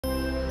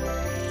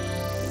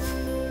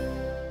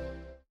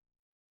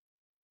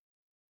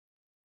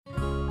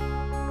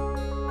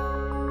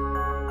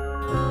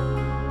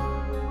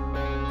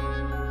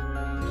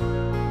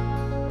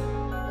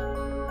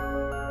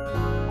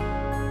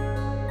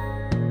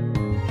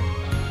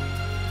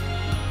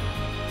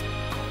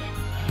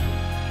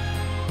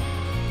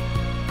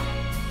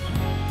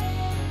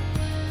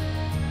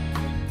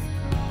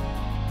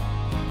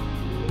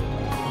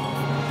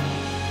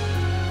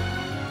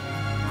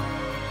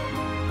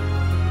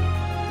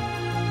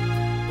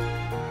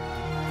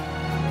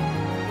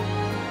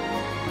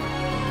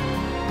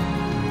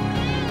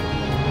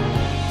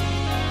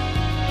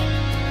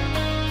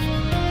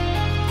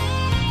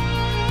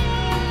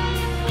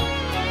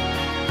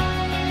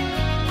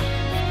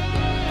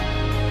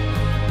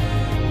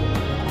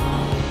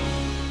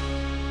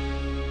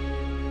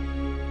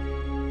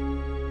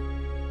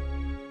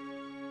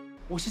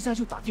我现在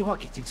就打电话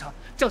给警察，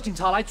叫警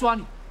察来抓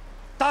你。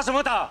打什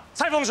么打？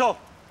拆封手！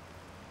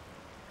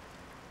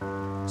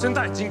睁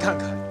大眼睛看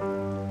看，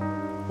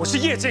我是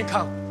叶健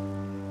康。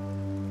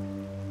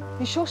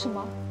你说什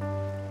么？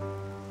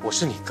我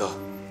是你哥，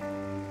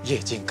叶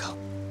健康。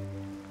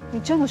你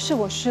真的是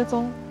我失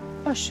踪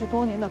20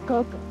多年的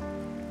哥哥？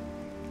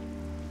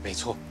没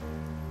错。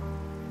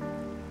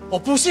我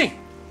不信，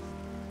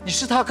你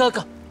是他哥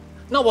哥，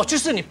那我就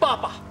是你爸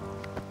爸。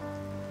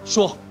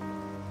说，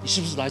你是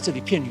不是来这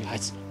里骗女孩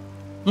子？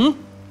嗯？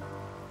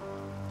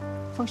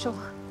放手，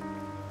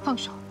放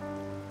手！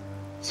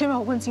先让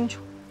我问清楚。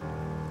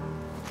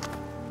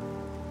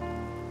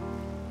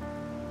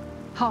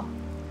好，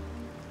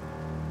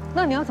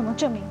那你要怎么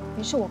证明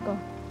你是我哥？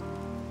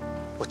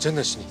我真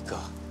的是你哥，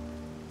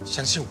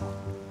相信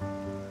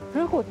我。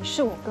如果你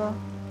是我哥，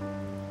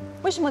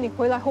为什么你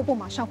回来后不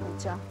马上回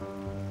家？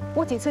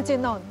我几次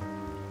见到你，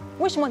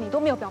为什么你都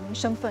没有表明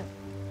身份，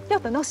要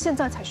等到现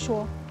在才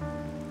说？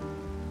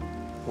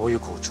我有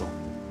苦衷。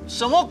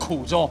什么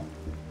苦衷？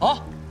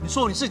啊？你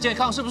说你是健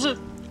康是不是？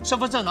身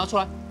份证拿出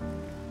来。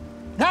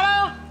拿来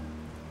啊！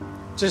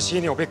这些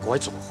年我被拐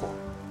走后，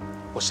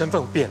我身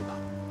份变了，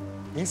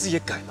名字也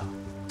改了。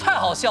太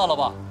好笑了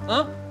吧？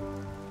嗯？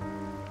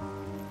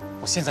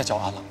我现在叫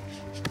阿朗。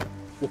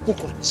我不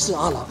管你是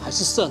阿朗还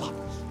是色狼，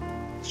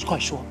快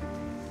说，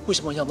为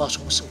什么要冒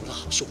充是我的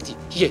好兄弟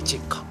叶健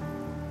康？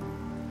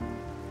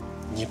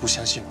你不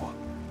相信我？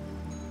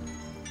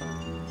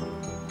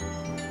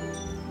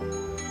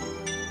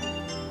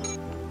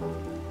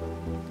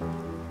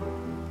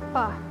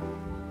爸，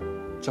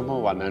这么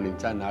晚了，你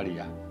在哪里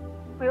呀？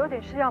我有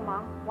点事要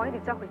忙，晚一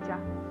点再回家。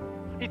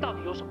你到底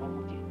有什么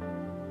目的？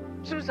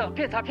是不是想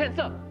骗财骗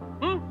色？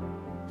嗯？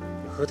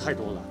你喝太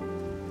多了，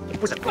也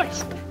不想快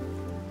说。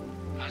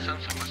发生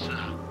什么事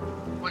啊？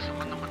为什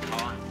么那么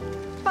吵啊？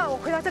爸，我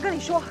回来再跟你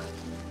说。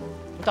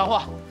不当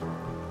话，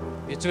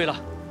别追了。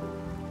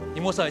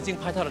你莫嫂已经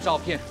拍他的照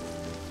片，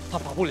他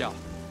跑不了。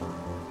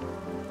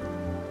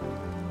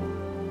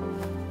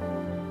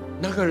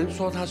那个人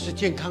说他是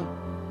健康，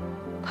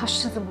他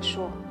是这么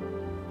说，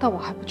但我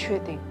还不确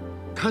定。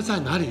他在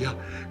哪里呀？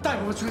带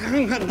我去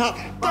看看他，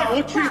带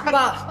我去看。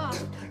爸，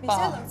你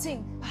先冷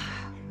静。爸，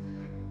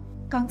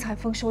刚才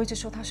丰收一直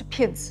说他是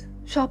骗子，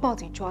说要报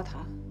警抓他，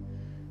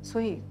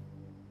所以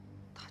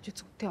他就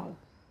走掉了。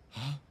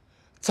啊？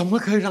怎么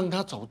可以让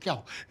他走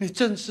掉？你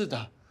真是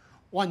的，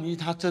万一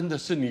他真的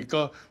是你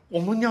哥，我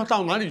们要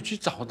到哪里去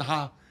找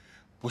他？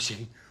不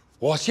行，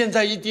我现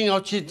在一定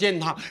要去见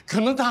他，可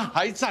能他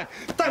还在，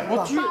带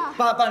我去。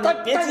爸，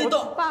你别激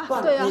动。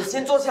爸，对啊，你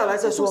先坐下来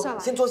再说。坐下来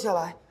先坐下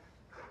来。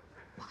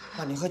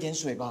爸，你喝点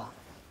水吧。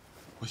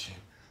不行，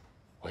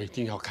我一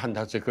定要看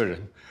到这个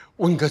人，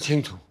问个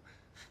清楚。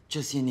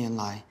这些年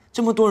来，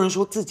这么多人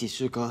说自己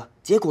是哥，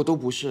结果都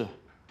不是。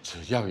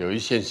只要有一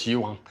线希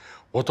望，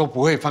我都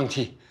不会放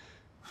弃。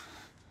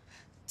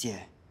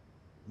姐，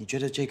你觉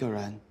得这个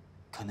人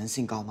可能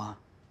性高吗？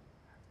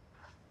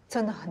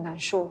真的很难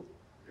说。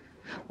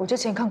我之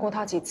前看过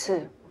他几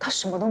次，他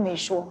什么都没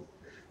说，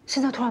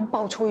现在突然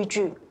爆出一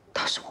句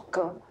他是我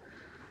哥，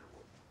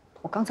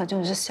我刚才真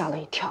的是吓了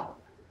一跳。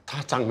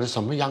他长得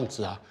什么样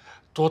子啊？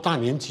多大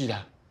年纪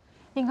了？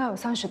应该有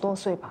30多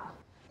岁吧。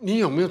你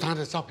有没有他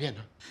的照片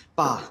啊？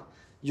爸，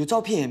有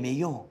照片也没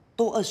用，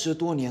都20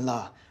多年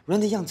了，人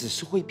的样子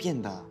是会变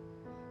的。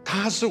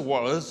他是我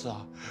儿子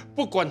啊，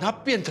不管他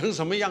变成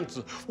什么样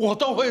子，我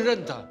都会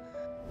认的。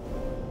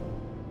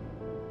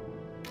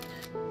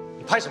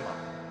你拍什么？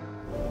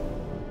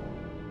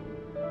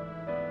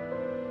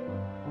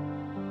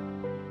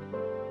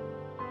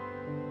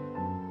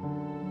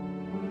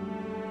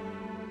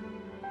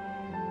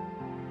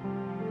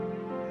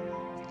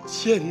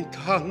健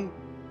康，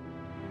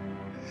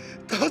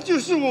他就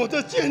是我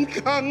的健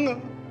康啊！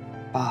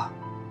爸，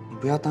你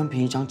不要单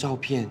凭一张照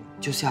片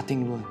就下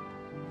定论。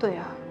对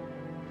啊，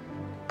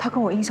他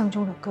跟我印象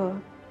中的哥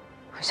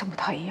好像不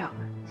太一样。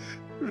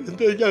人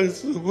的样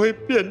子会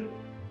变，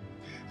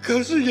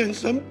可是眼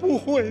神不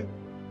会。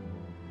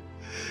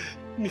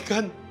你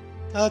看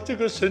他这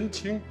个神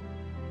情，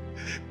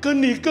跟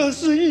你哥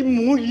是一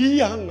模一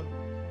样啊！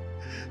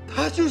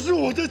他就是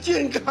我的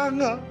健康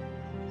啊！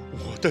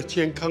我的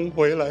健康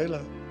回来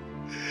了，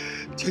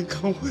健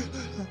康回来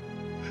了。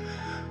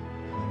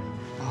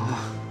啊！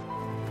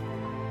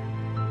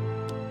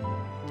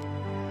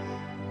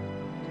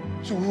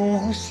祖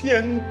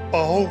先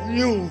保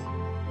佑，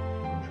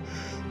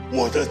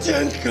我的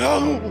健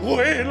康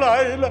回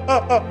来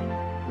了。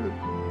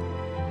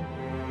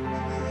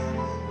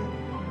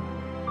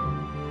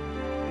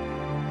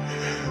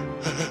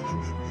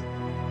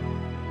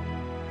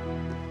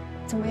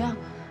怎么样？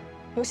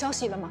有消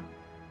息了吗？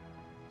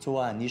昨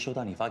晚一收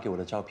到你发给我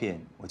的照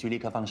片，我就立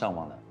刻放上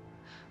网了。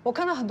我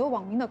看到很多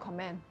网民的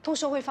comment 都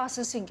说会发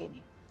私信给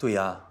你。对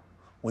呀，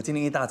我今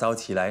天一大早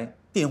起来，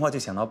电话就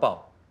响到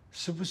爆。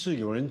是不是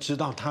有人知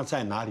道他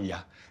在哪里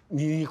呀？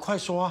你快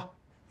说啊！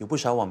有不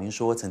少网民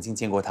说曾经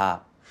见过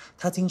他，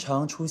他经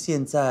常出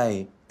现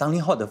在当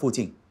年 hot 的附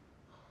近。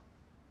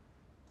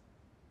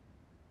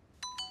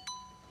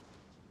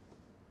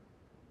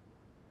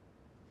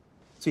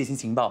最新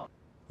情报，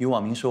有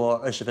网民说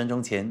20分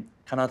钟前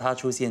看到他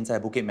出现在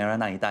Bukit Merah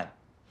那一带。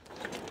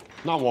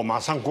那我马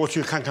上过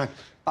去看看。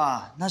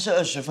爸，那是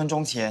20分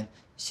钟前，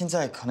现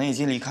在可能已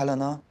经离开了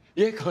呢。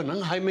也可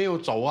能还没有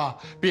走啊！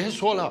别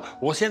说了，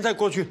我现在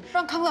过去。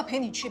让康乐陪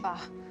你去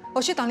吧，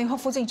我去党林后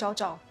附近找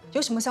找，有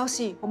什么消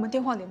息我们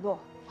电话联络。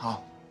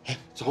好，哎，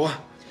走啊！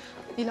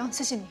李良，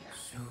谢谢你。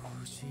熟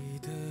悉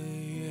的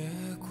月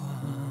光，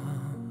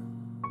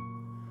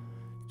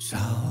照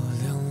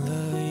亮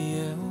了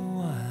夜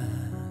晚，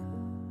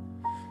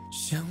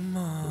像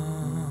梦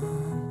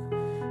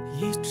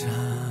一场，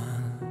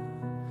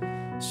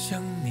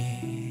想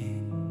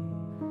你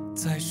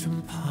在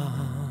身旁，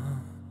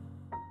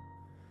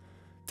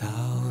倒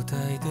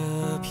带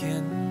的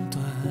片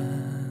段，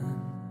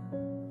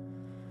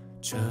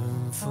尘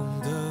封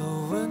的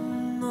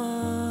温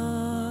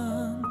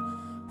暖，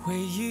回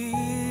忆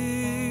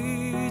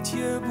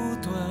接不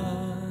断，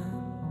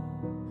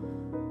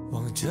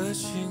望着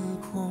星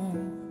空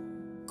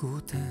孤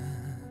单。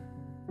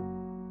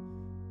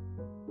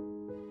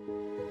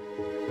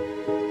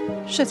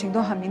事情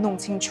都还没弄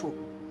清楚，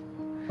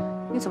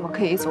你怎么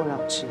可以一走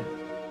了之？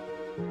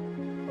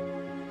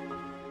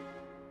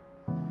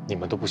你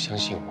们都不相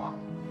信我，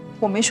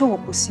我没说我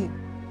不信，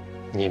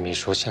你也没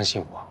说相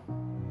信我。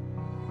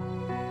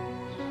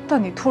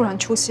但你突然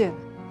出现，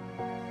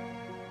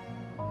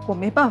我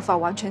没办法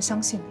完全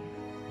相信你。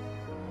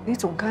你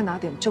总该拿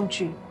点证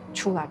据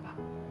出来吧？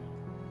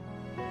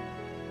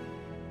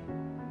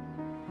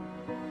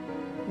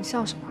你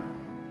笑什么？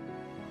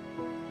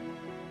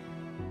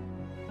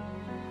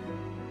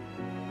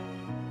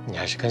你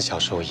还是跟小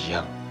时候一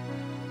样，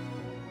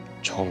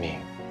聪明、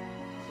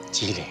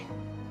机灵。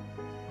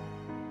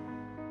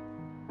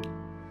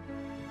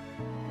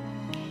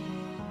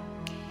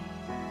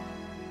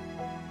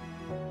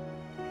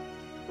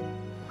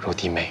柔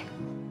弟妹，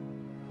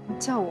你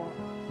叫我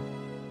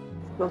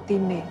柔弟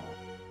妹。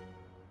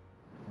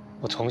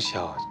我从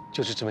小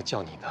就是这么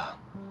叫你的，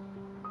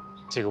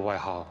这个外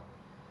号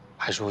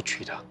还是我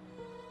取的。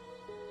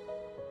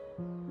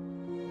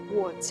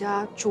我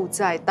家住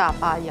在大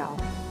巴窑，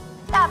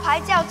大牌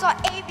叫做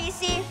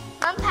ABC，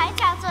 门牌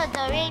叫做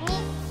哆瑞咪。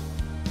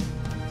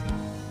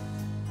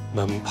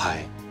门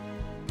牌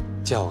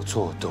叫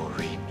做哆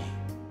瑞咪。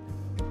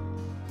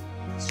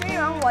虽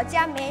然我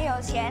家没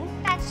有钱，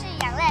但是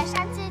养了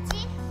3只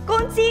鸡，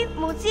公鸡、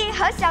母鸡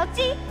和小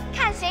鸡，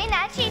看谁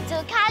拿去煮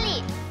咖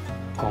喱。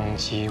公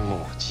鸡、母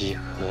鸡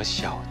和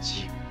小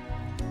鸡，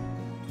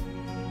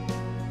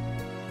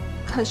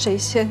看谁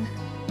先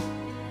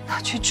拿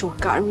去煮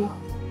咖喱。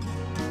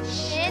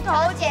石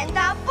头剪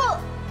刀布，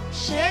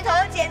石头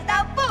剪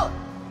刀布，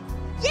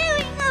耶，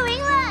我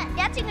赢了！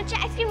你要请我吃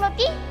ice cream 罗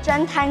蒂，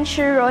真贪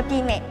吃罗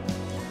蒂美。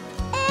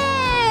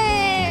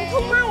哎，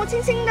痛吗？我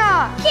轻轻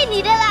的，骗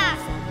你的啦。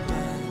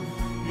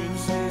愿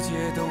世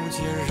界冻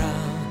结，让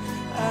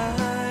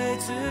爱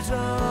滋长。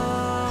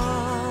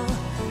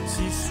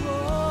细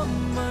说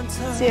漫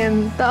谈，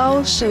剪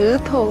刀石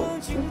头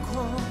布。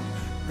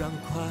让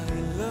快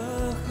乐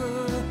和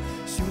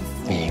幸福。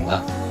你赢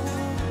了。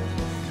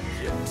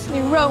你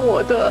让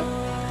我的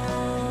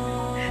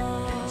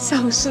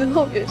小时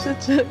候也是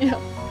这样。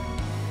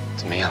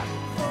怎么样？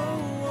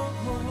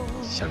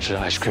想吃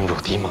ice cream 乳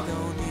滴吗？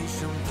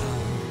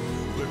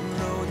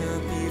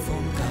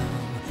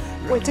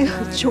我已经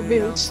很久没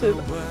有吃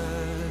了，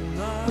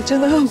我真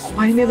的很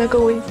怀念那个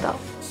味道。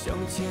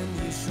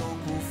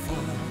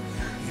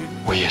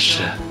我也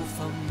是。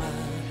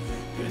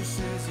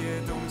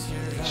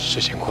时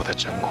间过得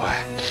真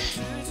快，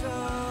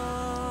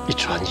一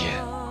转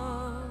眼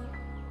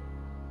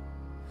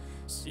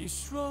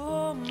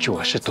就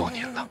20多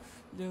年了。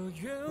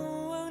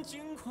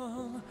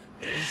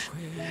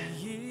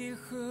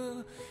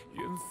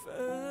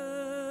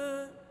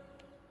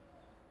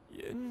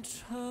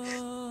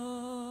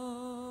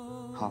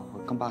好，我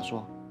跟爸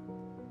说。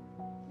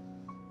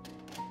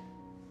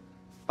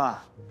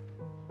爸，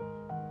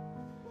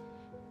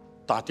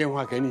打电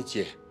话给你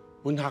姐，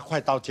问她快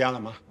到家了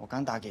吗？我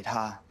刚打给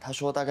他，他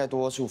说大概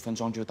多15分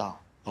钟就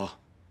到。哦，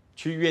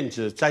去院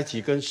子摘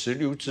几根石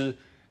榴枝，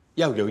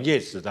要有叶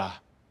子的，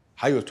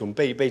还有准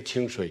备一杯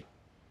清水。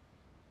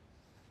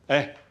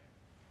哎，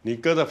你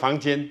哥的房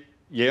间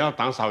也要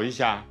打扫一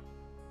下。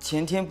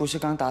前天不是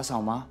刚打扫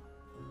吗？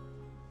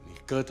你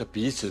哥的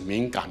鼻子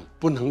敏感，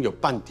不能有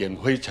半点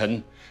灰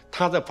尘。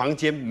他的房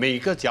间每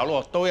个角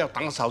落都要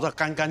打扫得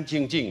干干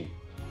净净。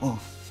哦。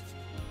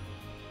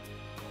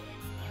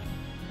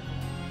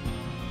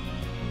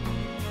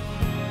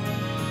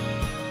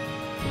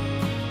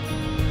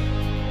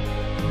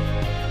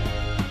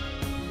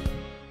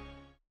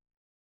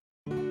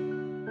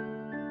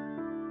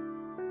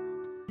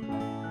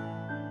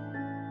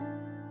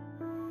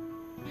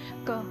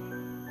哥，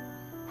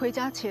回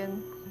家前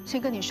先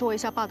跟你说一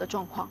下爸的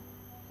状况。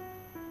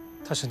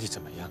他身体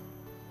怎么样？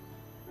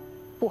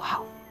不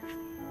好。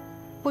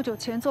不久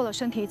前做了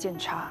身体检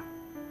查，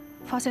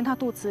发现他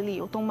肚子里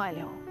有动脉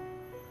瘤。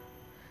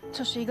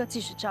这是一个计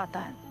时炸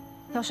弹，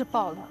要是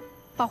爆了，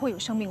爸会有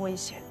生命危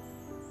险。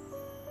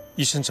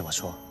医生怎么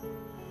说？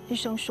医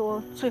生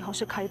说最好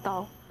是开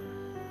刀，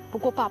不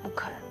过爸不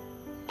肯，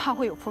怕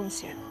会有风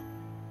险。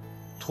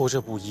拖着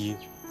不医，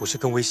不是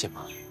更危险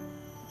吗？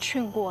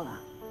劝过了，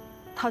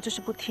他就是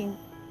不听。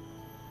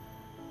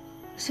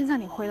现在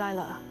你回来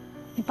了，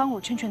你帮我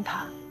劝劝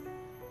他。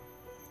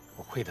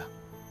我会的。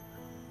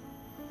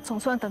总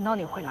算等到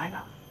你回来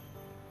了。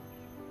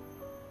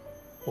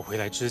我回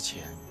来之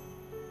前，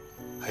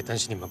还担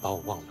心你们把我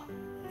忘了。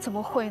怎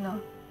么会呢？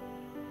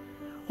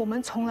我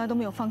们从来都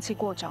没有放弃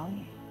过找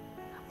你，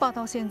爸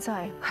到现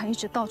在还一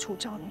直到处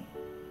找你。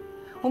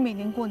我每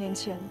年过年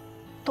前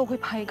都会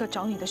拍一个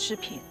找你的视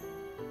频，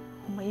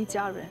我们一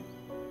家人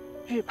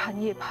日盼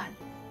夜盼，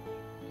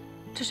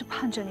就是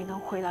盼着你能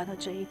回来的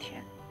这一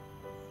天，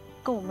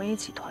跟我们一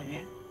起团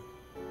圆。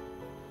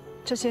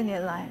这些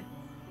年来，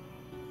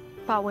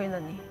爸为了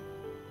你，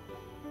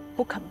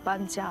不肯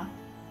搬家，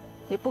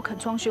也不肯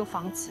装修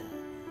房子，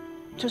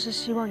就是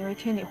希望有一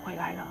天你回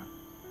来了，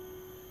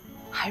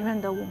还认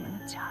得我们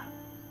的家，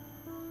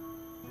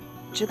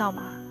知道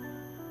吗？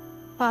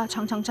爸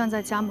常常站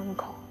在家门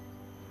口，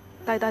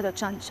呆呆地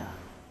站着，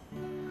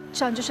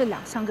站就是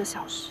2-3个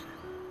小时，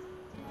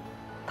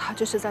他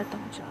就是在等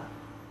着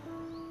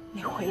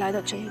你回来的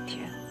这一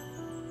天。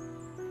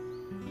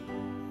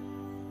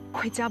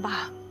回家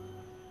吧，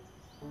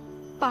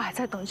爸还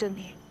在等着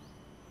你。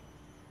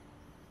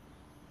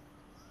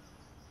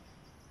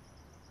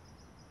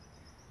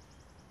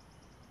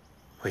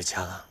回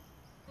家了。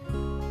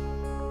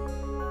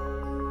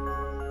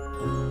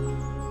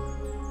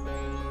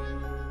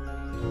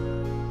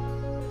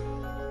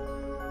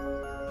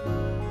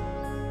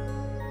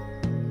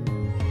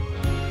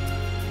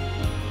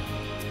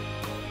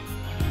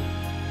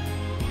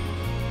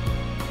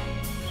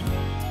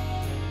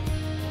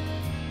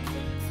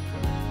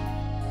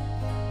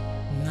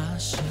那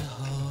时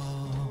候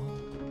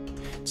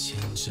牵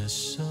着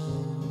手，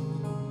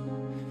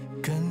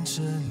跟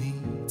着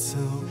你走，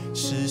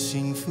是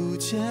幸福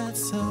节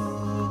奏。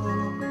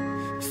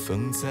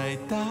风再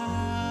大，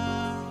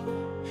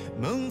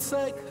梦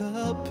再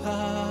可怕，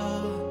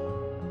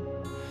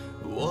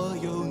我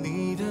有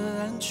你的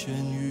安全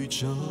宇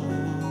宙。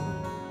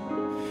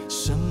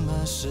什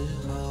么时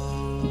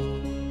候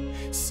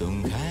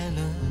松开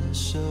了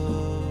手，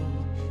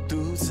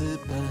独自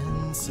奔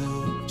走，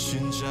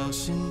寻找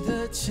新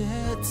的节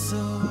奏。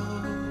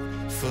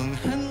风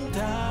很大，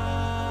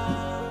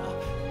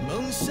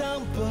梦想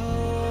崩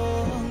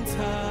塌，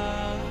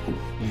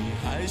你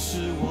还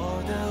是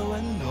我的温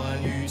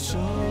暖宇宙。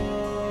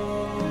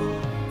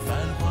泛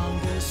黄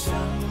的相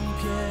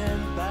片，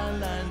斑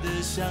斓的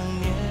想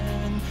念，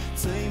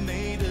最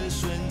美的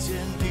瞬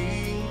间定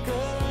格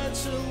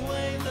成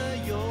为了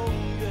永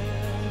远。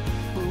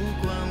不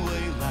管未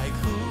来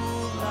苦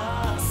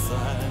辣酸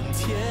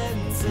甜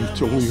怎么你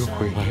终于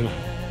回来了，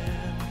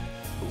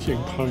健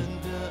康。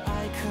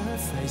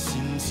在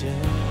心间，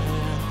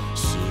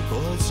时过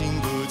境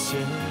不见。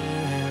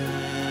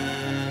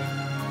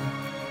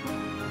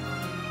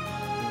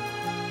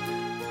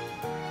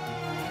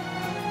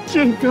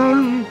健康，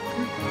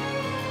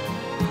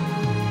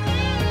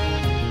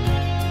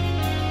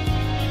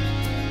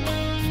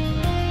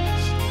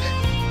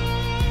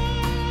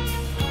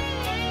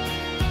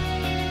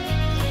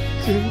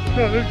健康，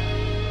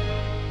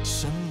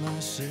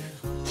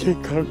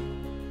健康，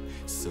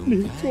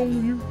你终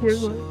于回来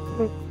了。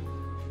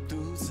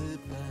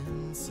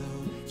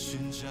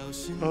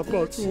阿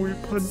爸终于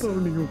盼到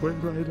你回来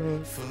了，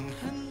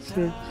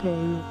健康。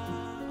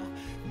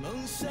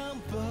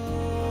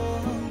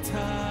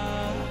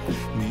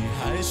你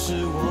还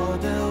是我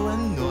的温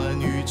暖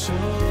宇宙。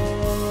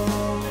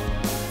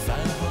泛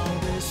黄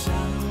的相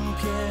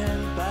片，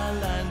斑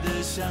斓的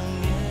想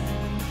念，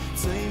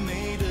最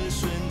美的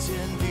瞬间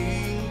定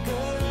格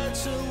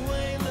成为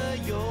了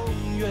永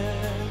远。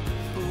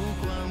不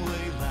管未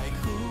来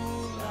苦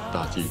辣，大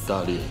吉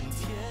大利，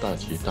大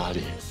吉大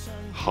利，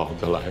好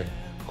的来，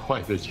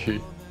坏的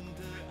去。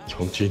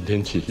从今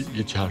天起，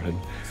一家人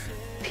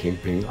平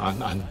平安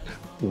安，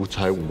无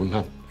灾无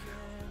难，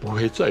不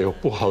会再有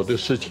不好的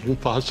事情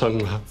发生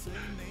了。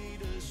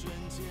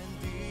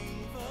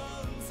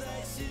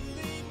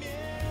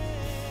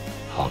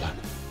好了，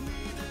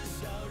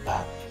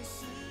爸，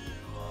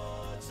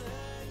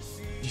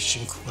你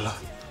辛苦了。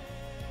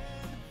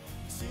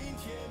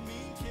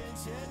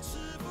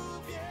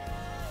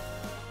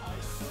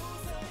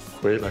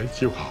回来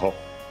就好，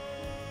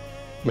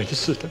没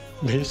事的，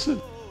没事。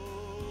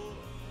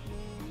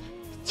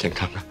健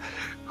康啊，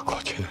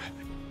过去了。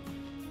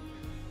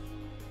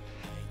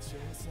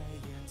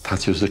他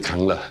就是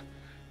康乐，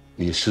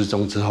你失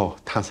踪之后，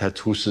他才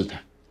出事的。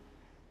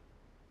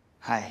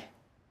嗨，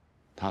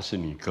他是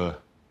你哥，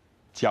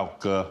叫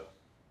哥。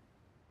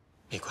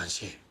没关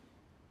系。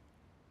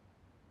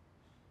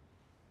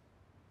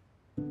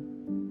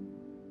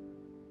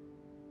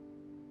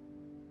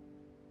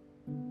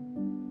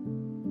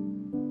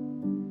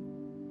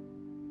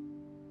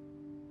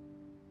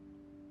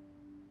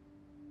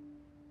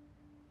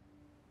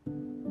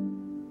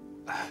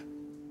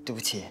对不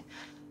起，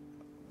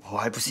我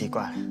还不习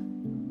惯。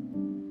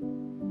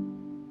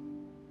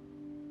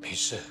没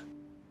事，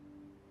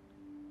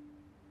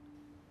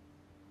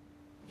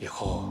以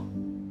后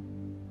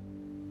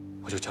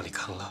我就叫你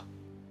康乐。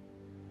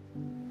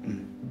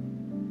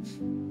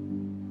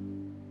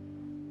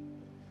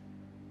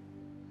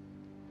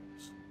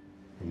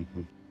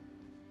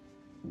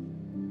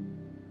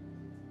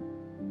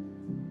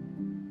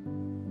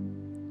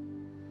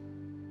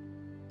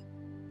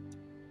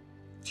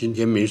今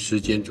天没时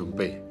间准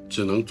备，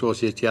只能做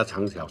些家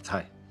常小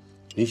菜。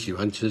你喜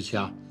欢吃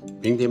虾，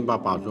明天爸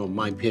爸做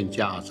麦片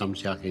加阿三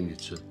虾给你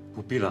吃。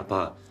不必了，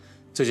爸，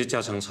这些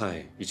家常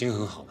菜已经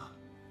很好了，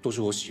都是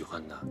我喜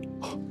欢的。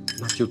哦，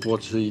那就多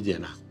吃一点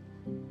啦。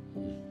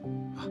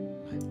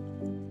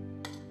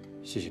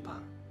谢谢爸。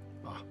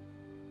啊，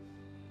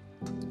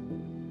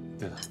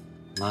对了，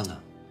妈呢？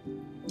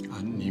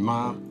啊，你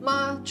妈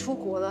出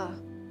国了，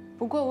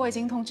不过我已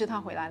经通知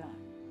她回来了。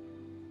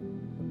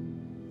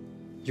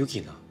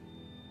Yuki 呢？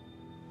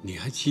你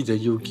还记得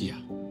Yuki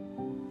啊？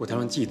我当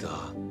然记得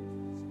啊。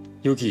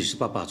Yuki 是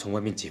爸爸从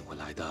外面捡回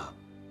来的，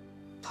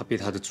他被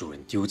他的主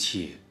人丢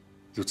弃，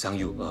又脏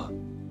又饿。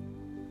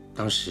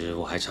当时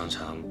我还常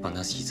常帮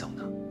他洗澡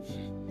呢。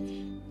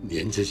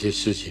连这些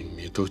事情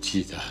你都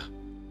记得？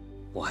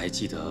我还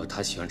记得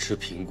他喜欢吃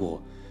苹果，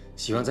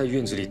喜欢在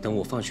院子里等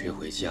我放学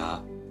回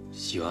家，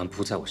喜欢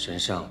扑在我身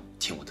上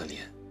舔我的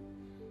脸。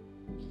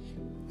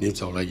你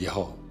走了以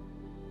后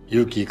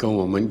，Yuki 跟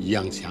我们一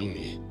样想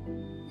你，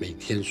每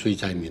天睡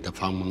在你的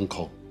房门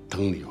口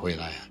等你回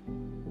来啊。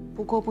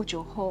不过不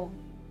久后，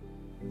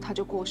他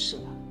就过世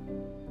了。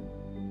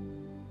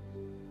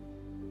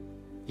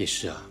也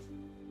是啊，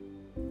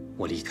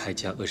我离开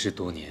家20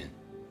多年，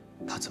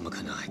他怎么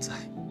可能还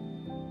在？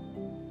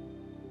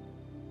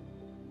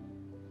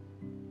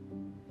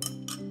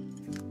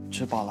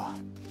吃饱了。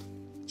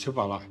吃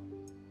饱了，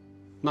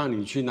那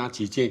你去拿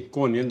几件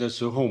过年的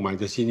时候买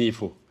的新衣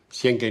服，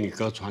先给你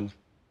哥穿。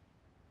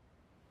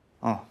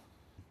啊，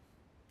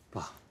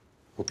爸，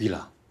不必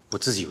了，我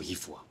自己有衣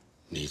服啊。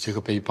你这个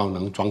背包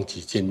能装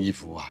几件衣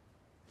服啊？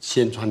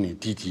先穿你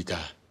弟弟的。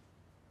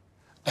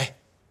哎，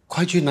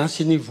快去拿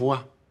新衣服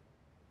啊！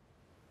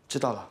知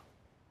道了。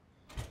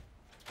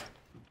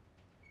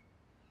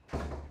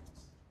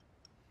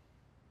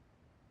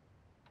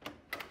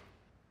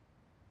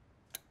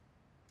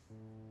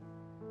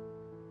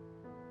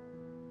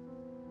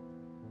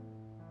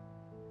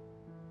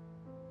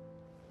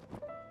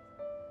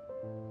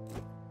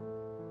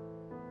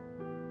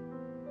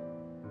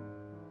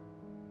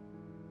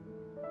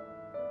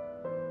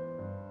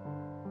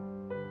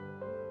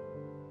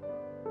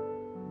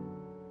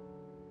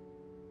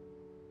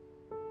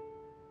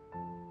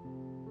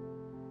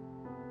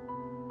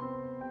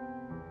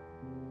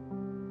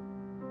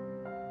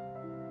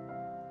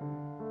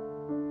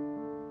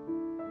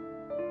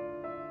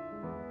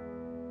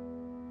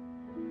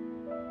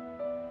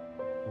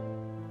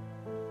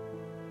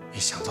没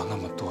想到那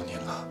么多年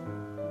了，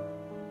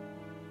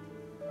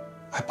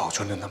还保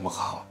存得那么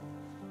好。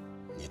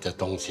你的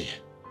东西，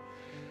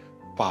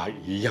爸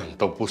一样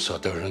都不舍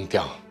得扔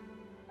掉。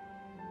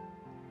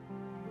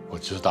我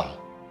知道，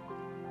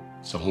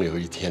总有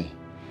一天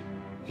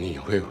你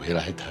会回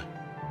来的。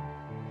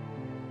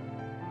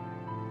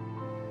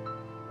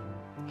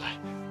来，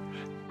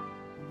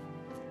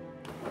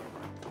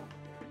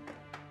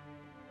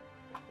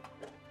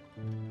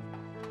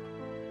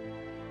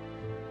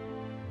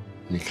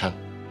你看，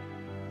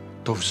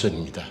都是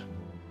你的。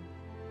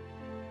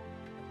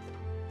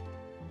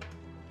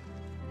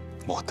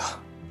我的。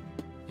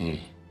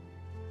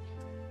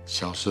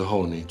小时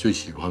候你最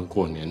喜欢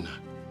过年了，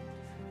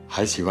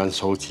还喜欢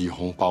收集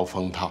红包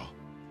封套。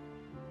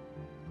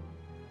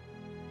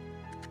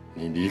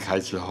你离开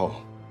之后，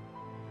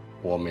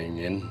我每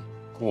年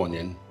过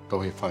年都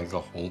会放一个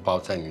红包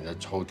在你的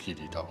抽屉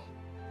里头，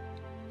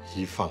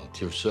一放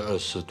就是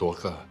20多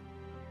个。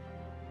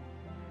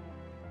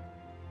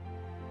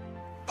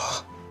爸，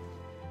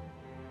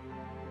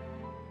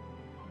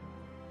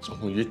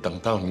终于等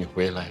到你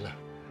回来了，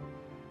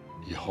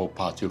以后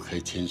爸就可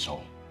以亲手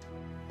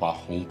把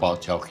红包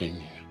交给你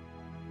了。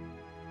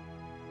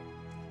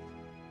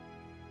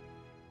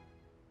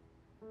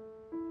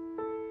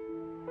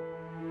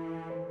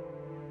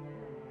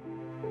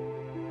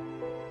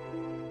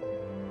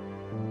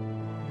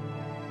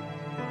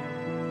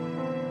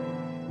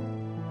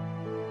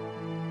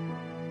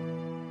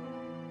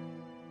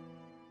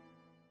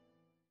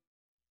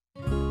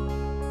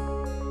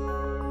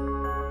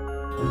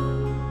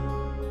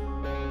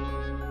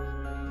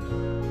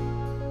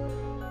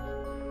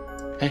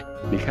哎，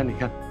你看，你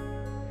看，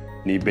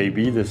你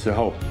baby 的时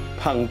候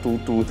胖嘟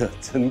嘟的，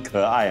真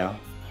可爱啊！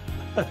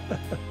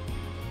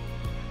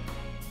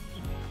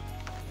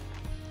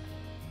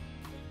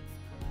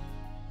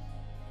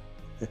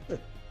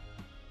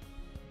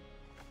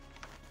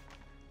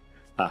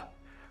啊，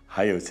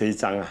还有这一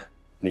张啊，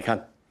你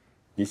看，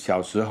你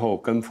小时候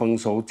跟丰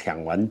收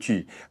抢玩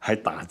具，还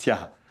打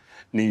架，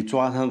你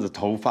抓他的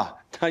头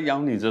发，他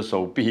咬你的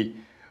手臂，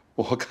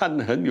我看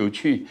得很有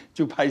趣，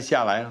就拍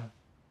下来了。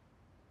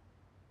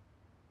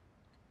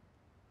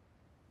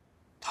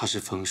他是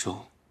丰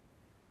收，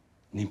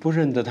你不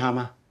认得他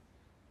吗？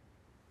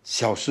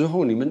小时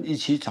候你们一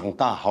起长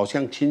大，好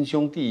像亲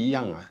兄弟一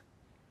样啊。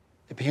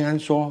平安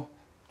说，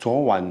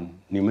昨晚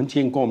你们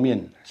见过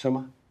面是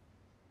吗？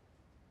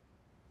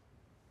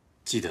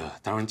记得，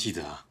当然记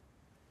得啊。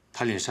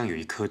他脸上有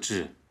一颗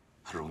痣，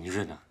很容易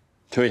认啊。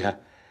对呀，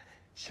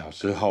小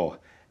时候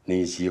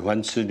你喜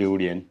欢吃榴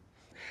莲，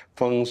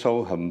丰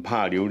收很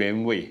怕榴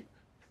莲味，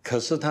可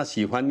是他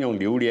喜欢用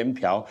榴莲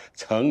瓢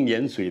盛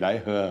盐水来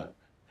喝。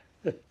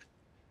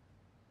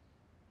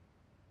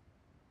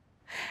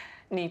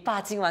你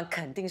爸今晚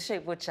肯定睡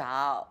不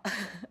着。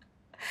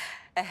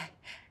哎，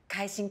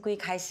开心归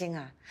开心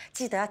啊，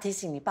记得要提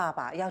醒你爸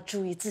爸要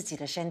注意自己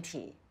的身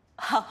体。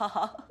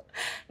好，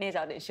你也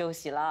早点休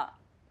息了。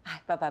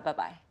哎，拜拜拜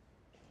拜。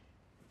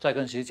在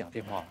跟谁讲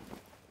电话？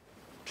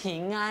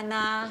平安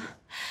啊！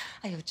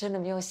哎呦，真的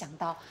没有想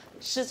到，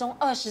失踪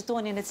20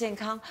多年的健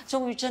康，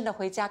终于真的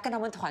回家跟他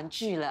们团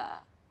聚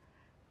了。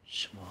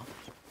什么？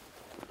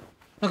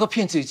那个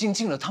骗子已经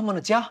进了他们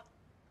的家？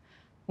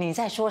你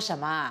在说什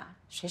么啊？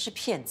谁是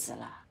骗子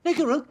了？那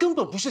个人根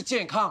本不是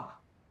健康。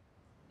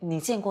你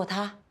见过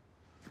他？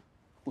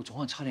我昨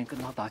晚差点跟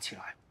他打起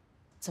来。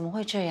怎么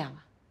会这样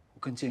啊？我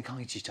跟健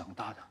康一起长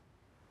大的，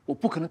我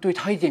不可能对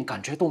他一点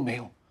感觉都没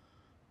有。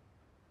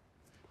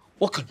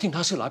我肯定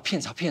他是来骗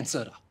财骗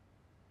色的。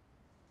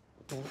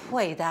不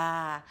会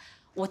的，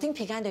我听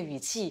平安的语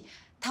气，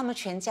他们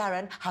全家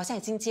人好像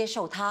已经接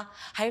受他，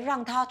还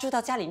让他住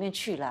到家里面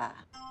去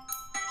了。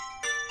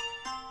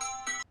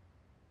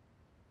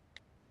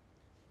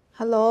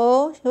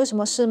Hello， 有什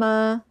么事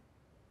吗？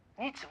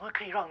你怎么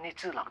可以让那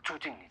只狼住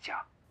进你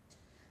家？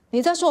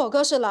你再说我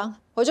哥是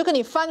狼，我就跟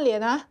你翻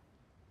脸啊！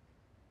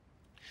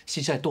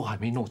现在都还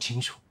没弄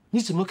清楚，你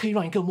怎么可以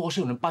让一个陌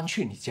生人搬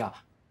去你家？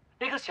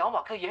那个小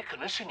马哥也可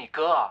能是你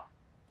哥啊！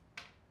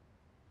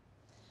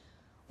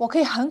我可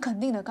以很肯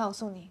定的告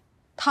诉你，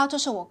他就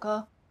是我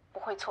哥，不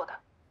会错的。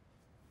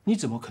你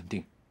怎么肯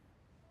定？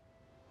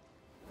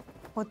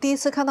我第一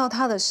次看到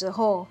他的时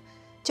候，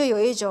就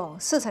有一种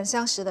似曾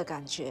相识的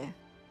感觉，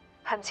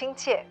很亲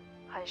切，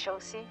很熟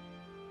悉。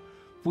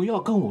不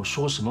要跟我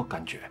说什么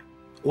感觉，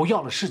我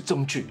要的是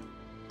证据。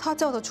他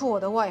叫得出我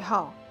的外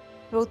号，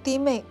如弟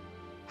妹，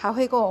还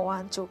会跟我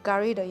玩煮咖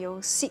喱的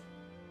游戏。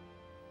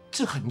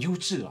这很幼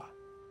稚啊！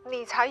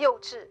你才幼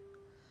稚，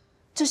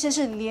这些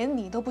是连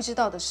你都不知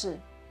道的事，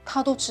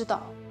他都知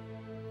道。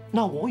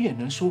那我也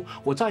能说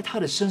我在他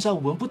的身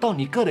上闻不到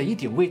你哥的一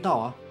点味道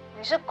啊！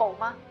你是狗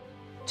吗？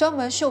专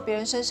门嗅别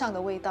人身上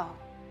的味道？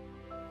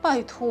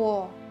拜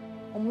托，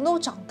我们都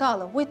长大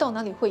了，味道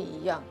哪里会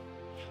一样？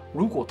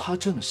如果他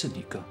真的是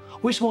你哥，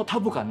为什么他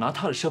不敢拿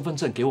他的身份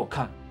证给我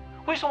看？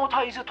为什么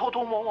他一直偷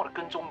偷摸摸的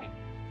跟踪你？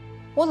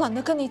我懒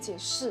得跟你解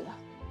释啊！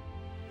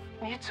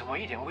你怎么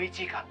一点危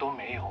机感都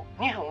没有？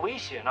你很危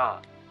险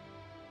啊！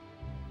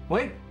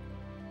喂，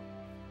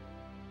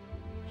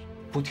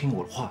不听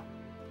我的话，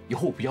以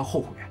后不要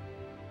后悔。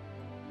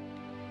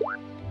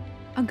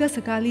安哥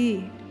斯咖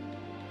喱，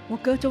我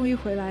哥终于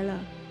回来了，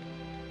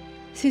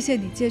谢谢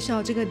你介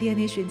绍这个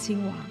DNA 寻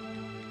亲网，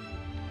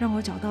让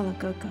我找到了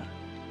哥哥。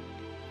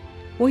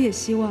我也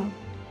希望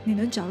你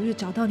能早日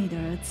找到你的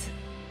儿子。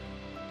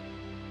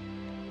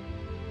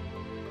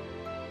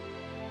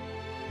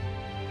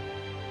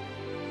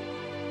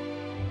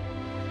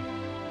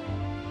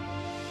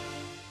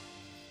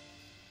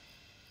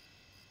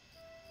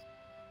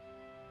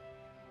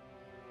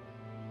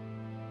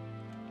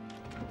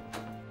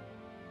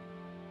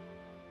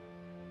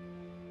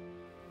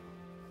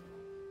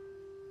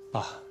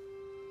爸，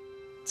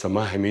怎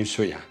么还没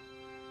睡啊？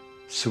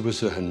是不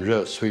是很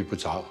热睡不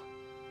着？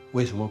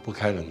为什么不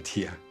开冷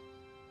气啊？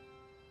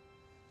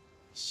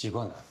习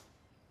惯了。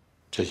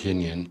这些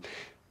年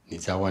你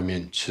在外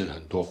面吃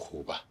很多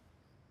苦吧？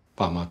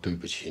爸妈对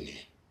不起你。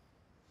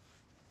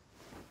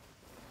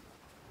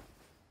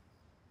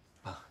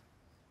爸，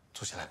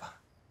坐下来吧。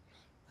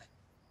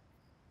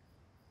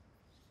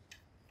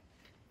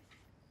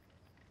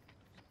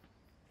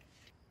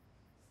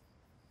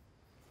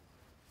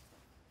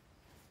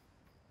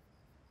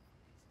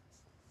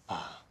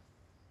爸，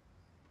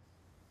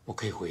我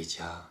可以回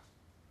家，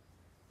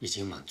已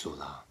经满足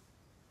了，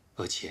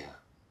而且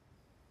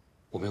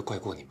我没有怪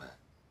过你们。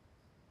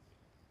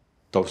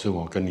都是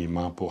我跟你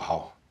妈不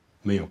好，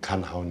没有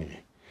看好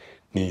你，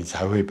你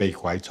才会被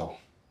拐走。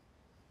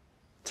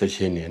这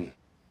些年，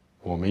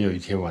我没有一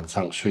天晚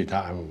上睡得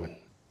安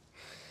稳。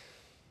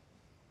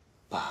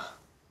爸，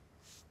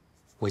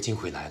我已经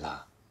回来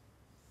了，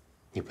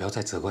你不要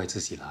再责怪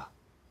自己了。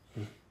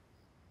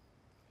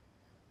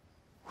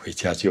回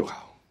家就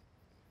好。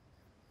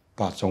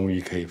爸终于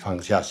可以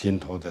放下心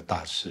头的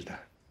大事了。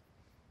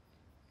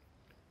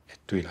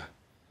对了，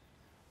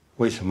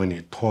为什么你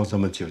拖这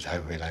么久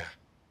才回来啊？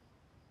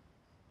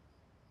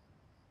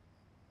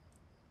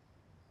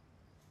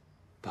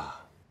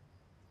爸，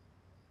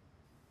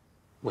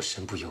我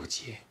身不由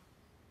己。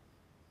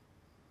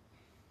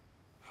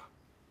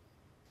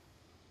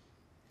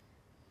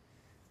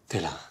对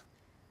了，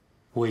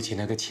我以前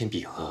那个铅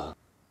笔盒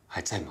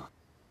还在吗？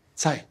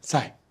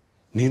在，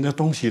你的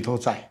东西都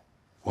在，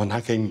我拿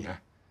给你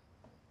啊。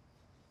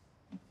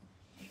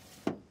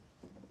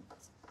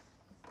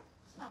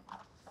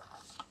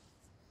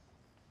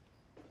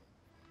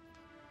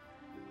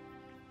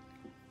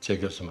这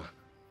个什么？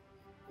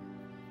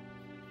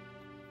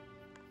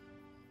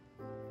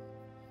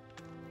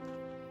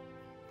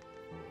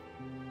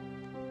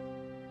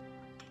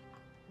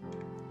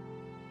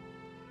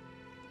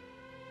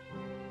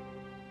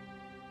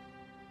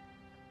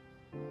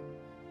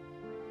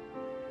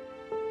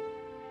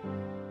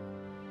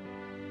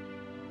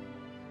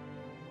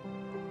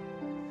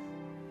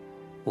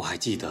我还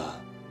记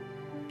得，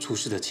出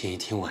事的前一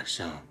天晚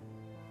上，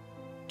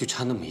就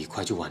差那么一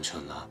块就完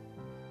成了。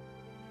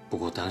不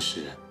过当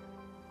时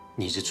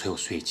你一直催我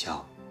睡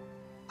觉，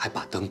还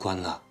把灯关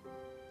了，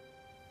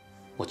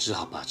我只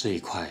好把这一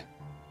块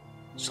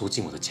收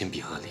进我的铅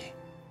笔盒里。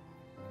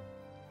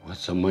我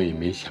怎么也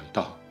没想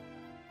到，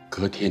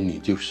隔天你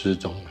就失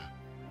踪了，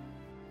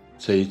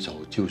这一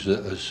走就是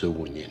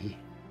25年。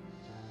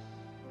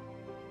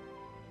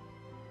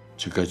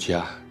这个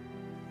家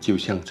就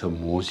像这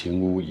模型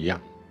屋一样，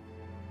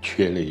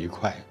缺了一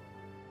块，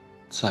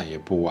再也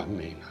不完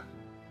美了。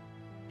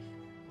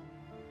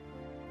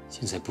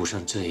现在补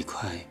上这一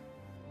块，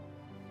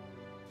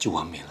就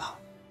完美了。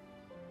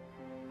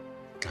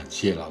感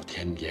谢老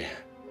天爷，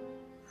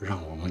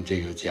让我们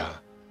这个家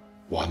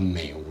完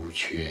美无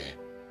缺。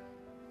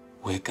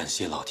我也感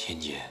谢老天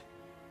爷，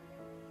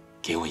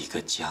给我一个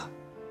家，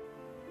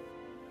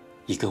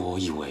一个我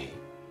以为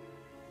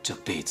这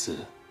辈子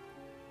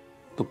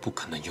都不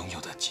可能拥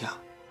有的家。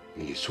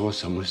你说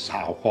什么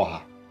傻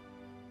话？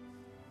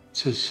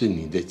这是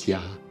你的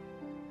家，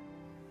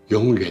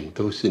永远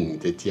都是你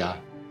的家。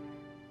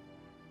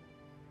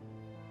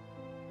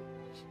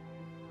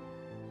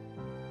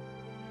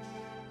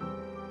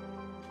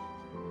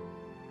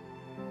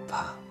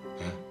爸，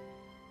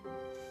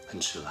很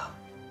迟了，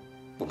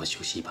我们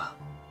休息吧。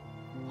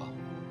好，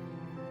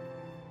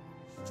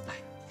来。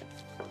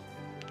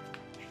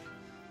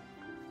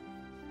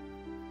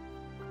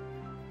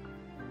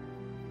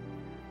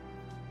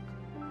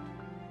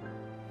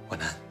晚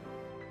安。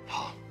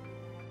好，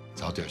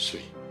早点睡。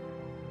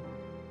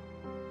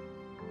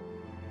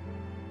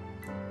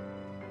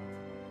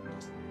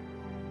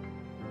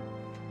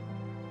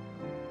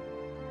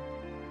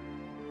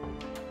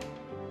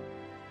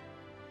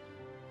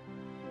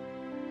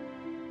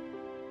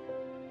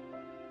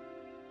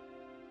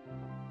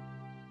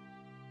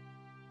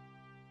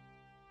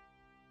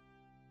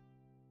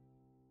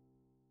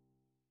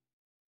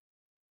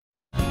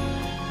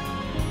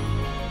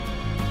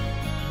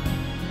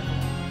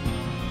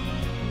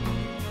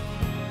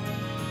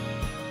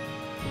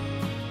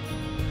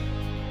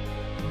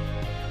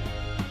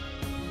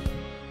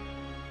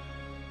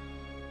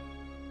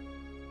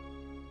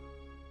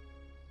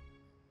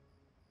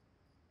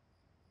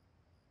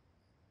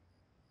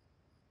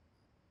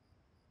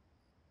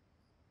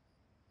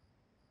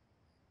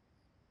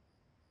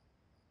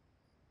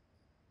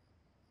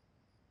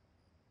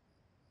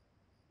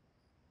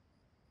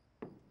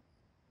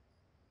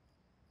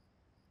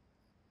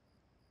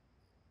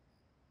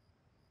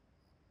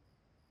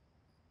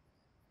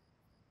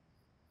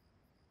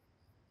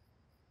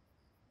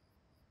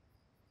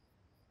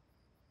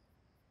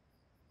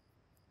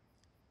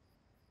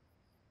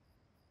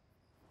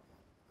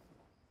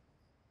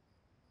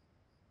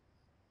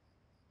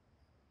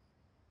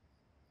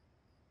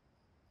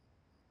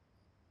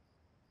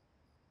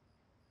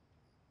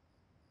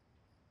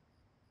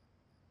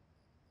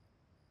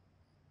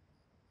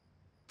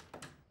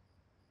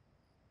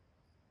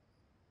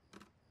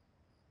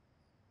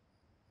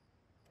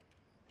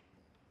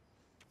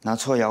拿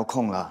错遥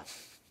控了，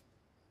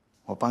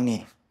我帮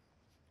你。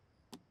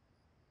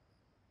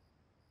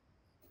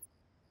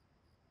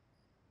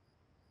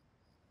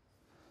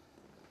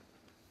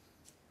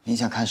你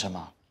想看什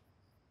么？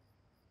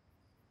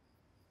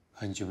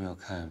很久没有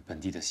看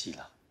本地的戏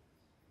了。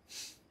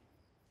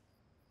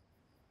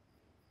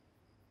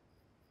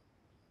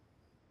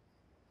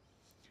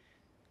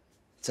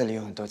这里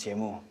有很多节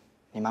目，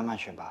你慢慢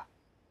选吧。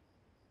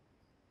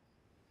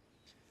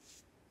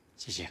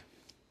谢谢。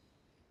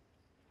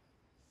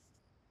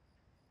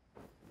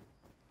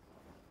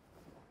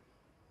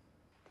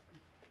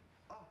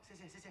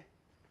谢谢。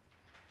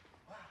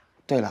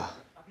对了，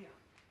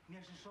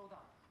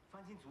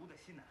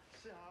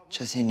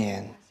这些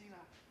年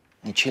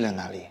你去了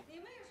哪里？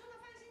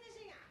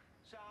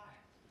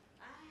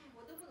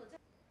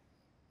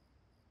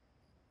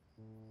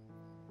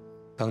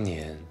当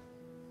年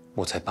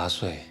我才8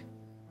岁，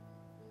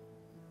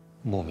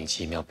莫名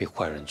其妙被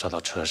坏人抓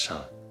到车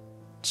上，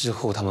之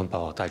后他们把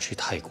我带去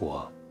泰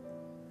国，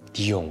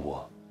利用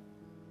我，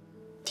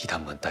替他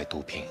们带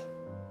毒品。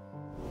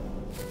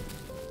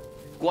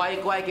乖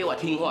乖给我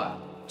听话，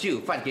就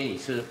有饭给你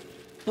吃；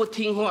不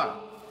听话，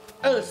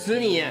饿死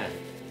你啊！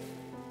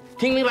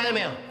听明白了没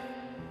有？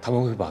他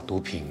们会把毒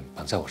品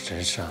绑在我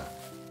身上。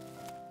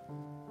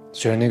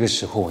虽然那个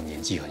时候我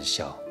年纪很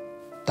小，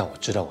但我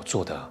知道我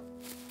做的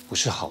不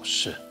是好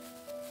事，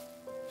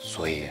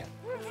所以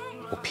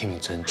我拼命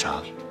挣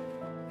扎。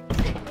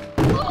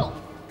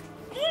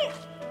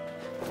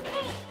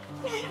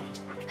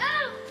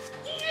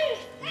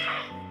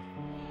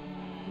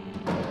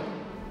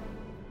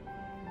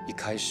一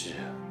开始，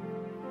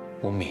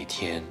我每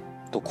天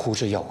都哭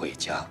着要回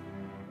家，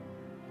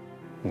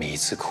每一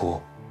次哭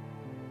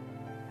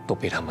都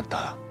被他们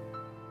打。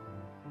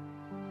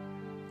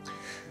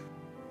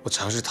我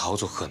尝试逃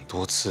走很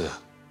多次，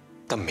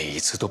但每一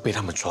次都被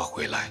他们抓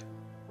回来，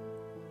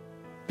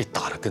被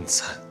打得更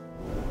惨、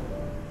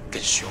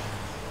更凶。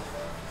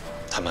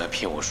他们还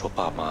骗我说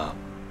爸妈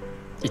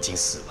已经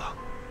死了，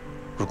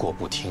如果我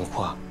不听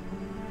话，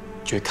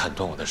就会砍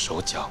断我的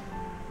手脚，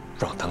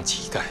让我当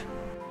乞丐。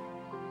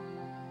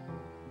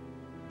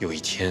有一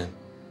天，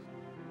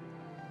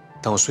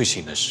当我睡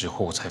醒的时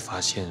候，我才发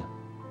现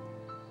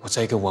我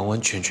在一个完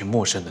完全全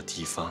陌生的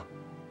地方。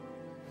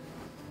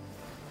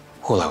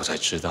后来我才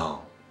知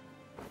道，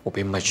我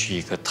被卖去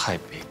一个台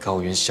北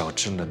高原小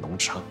镇的农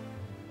场。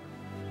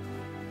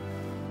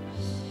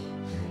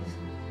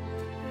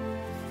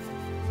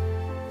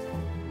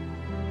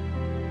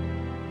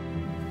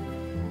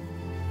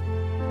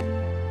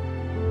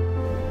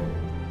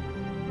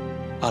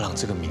阿朗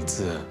这个名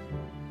字，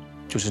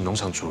就是农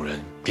场主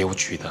人给我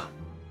取的。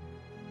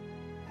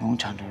农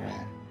场的人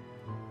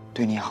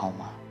对你好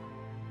吗？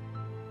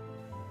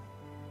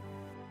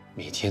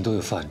每天都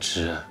有饭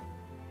吃，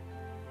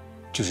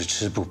就是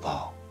吃不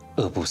饱，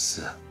饿不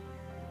死。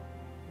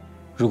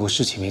如果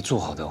事情没做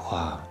好的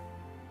话，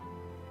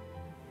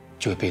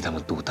就会被他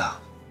们毒打。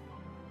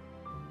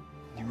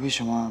你为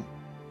什么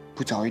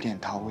不早一点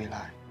逃回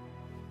来？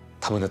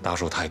他们的打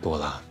手太多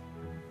了，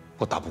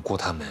我打不过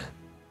他们。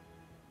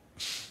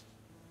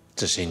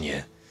这些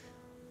年，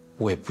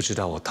我也不知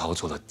道我逃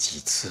走了几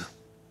次，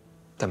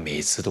但每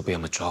一次都被他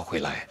们抓回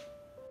来，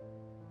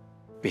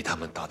被他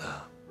们打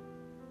得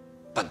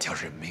半条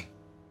人命。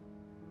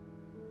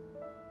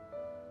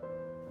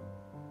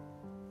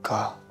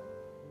哥，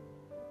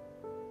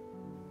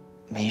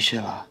没事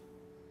了，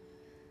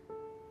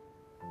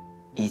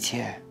一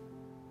切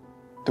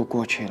都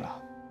过去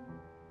了。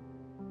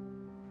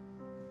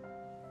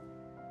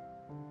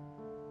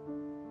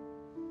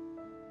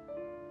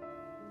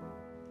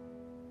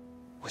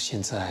我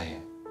现在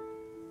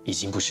已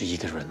经不是一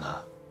个人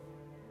了，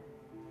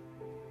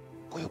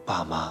我有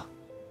爸妈，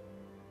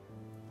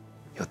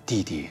有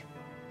弟弟、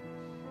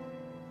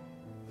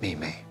妹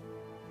妹，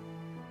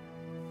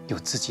有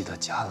自己的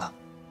家了。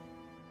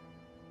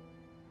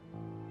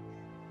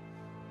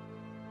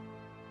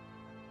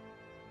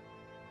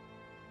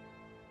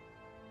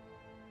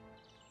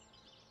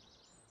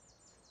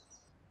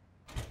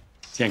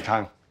健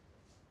康，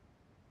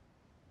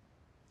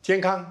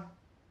健康，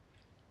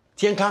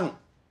健康，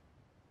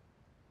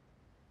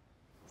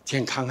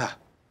健康啊！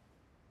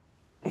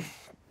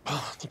爸，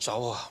你找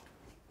我？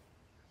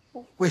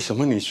为什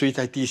么你睡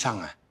在地上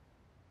啊？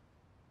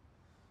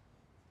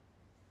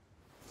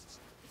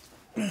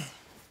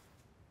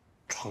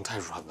床太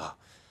软了，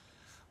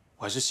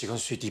我还是习惯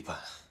睡地板。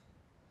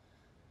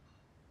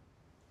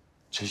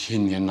这些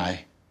年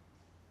来，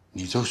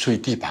你都睡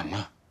地板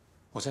吗？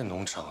我在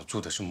农场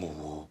住的是木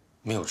屋，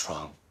没有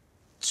床，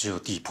只有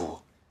地铺。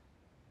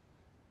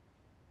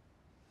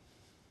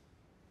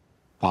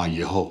爸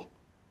以后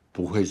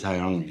不会再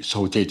让你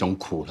受这种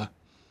苦了。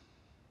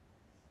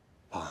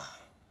爸，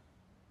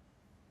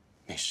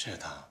没事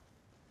的，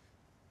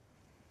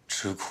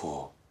吃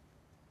苦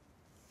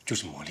就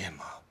是磨练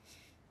嘛。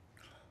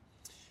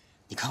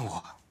你看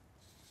我，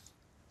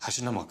还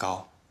是那么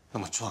高，那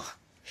么壮。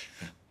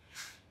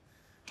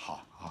好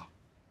好，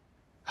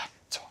来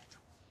走。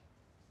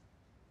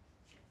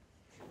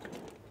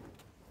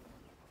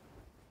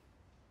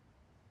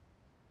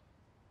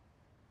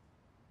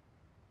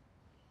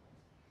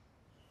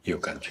有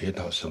感觉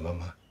到什么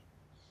吗？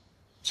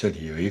这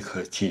里有一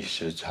颗计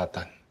时炸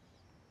弹，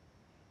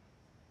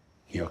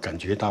你有感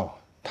觉到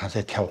它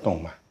在跳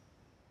动吗？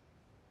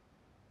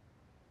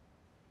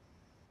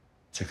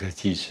这个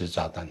计时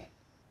炸弹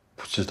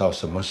不知道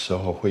什么时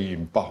候会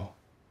引爆。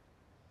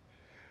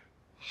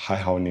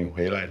还好你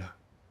回来了，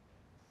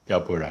要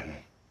不然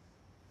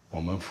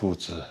我们父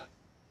子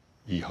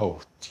以后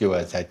就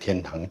要在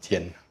天堂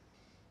见了。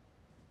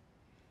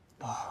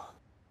爸，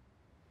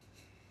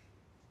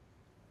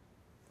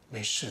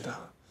没事的，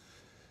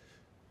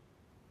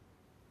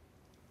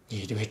你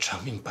一定会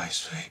长命百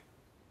岁。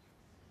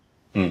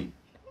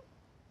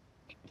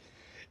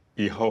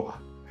以后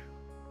啊，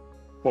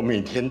我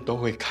每天都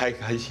会开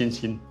开心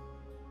心，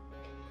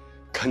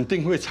肯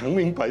定会长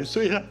命百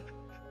岁的。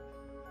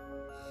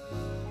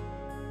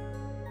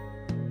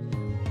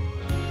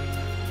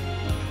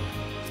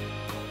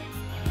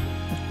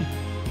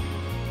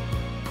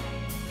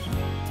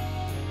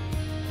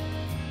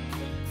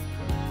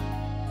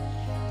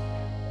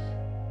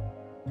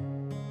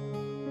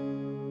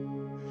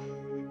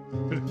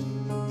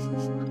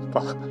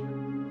爸，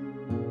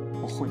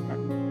我回来，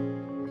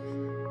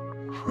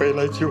回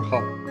来就好，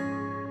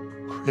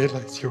回来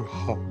就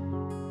好。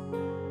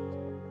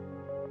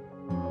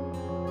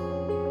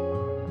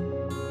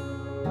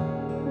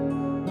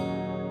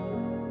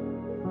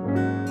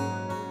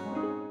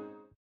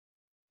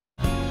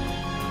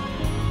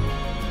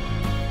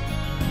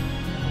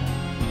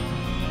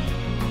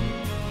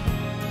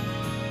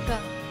哥，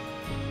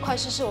快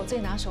试试我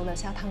最拿手的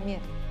虾汤面。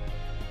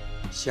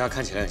虾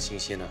看起来很新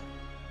鲜呢。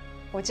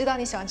我知道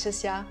你喜欢吃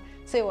虾，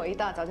所以我一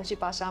大早就去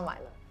巴沙买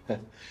了。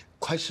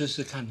快试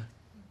试看呢。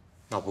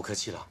那我不客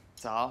气了。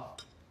早。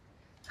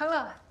康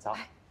乐，早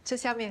来吃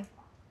虾面。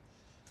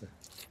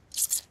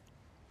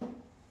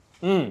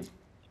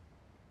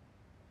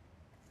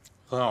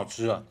很好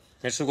吃啊，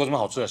没吃过这么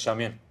好吃的虾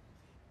面。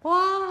哇，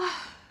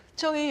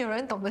终于有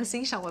人懂得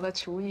欣赏我的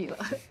厨艺了。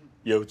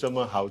有这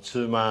么好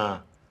吃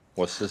吗？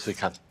我试试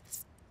看。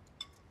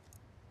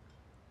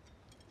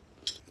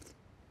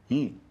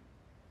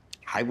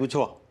还不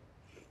错。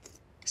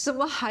什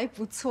么还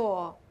不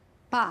错？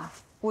爸，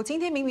我今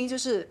天明明就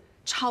是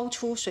超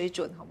出水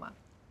准，好吗？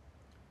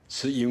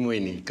是因为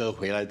你哥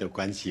回来的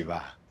关系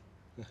吧？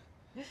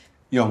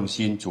用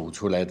心煮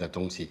出来的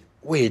东西，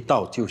味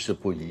道就是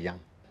不一样。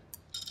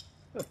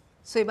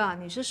所以爸，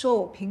你是说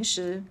我平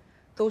时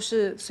都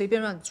是随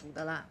便乱煮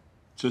的啦？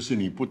这是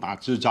你不打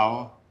自招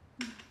哦。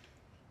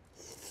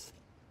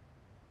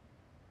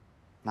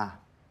妈，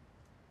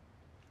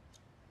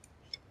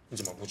你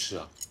怎么不吃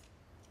啊？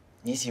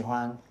你喜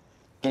欢，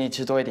给你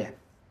吃多一点。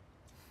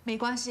没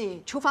关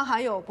系，厨房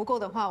还有，不够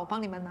的话我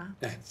帮你们拿。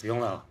哎，不用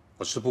了，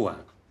我吃不完。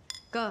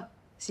哥，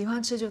喜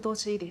欢吃就多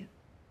吃一点。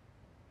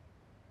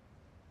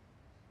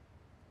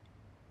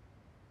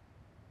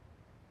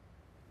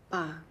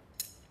爸，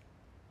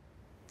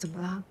怎么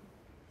啦？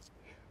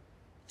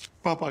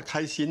爸爸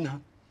开心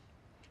啊，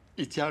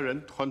一家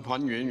人团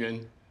团圆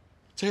圆，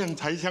这样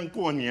才像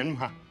过年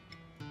嘛。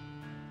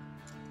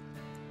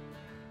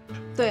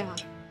对啊，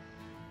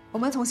我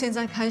们从现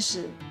在开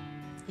始，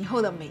以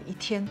后的每一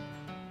天，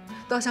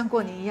都要像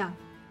过年一样，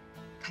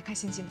开开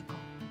心心的过。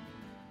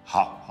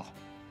好，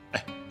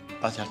哎，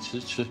大家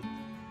吃。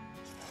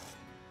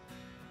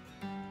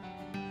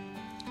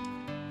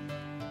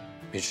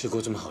没吃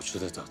过这么好吃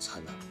的早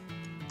餐呢。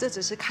这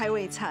只是开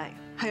胃菜，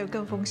还有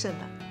更丰盛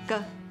的。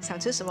哥，想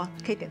吃什么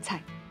可以点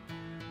菜。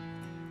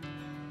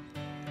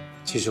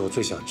其实我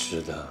最想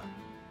吃的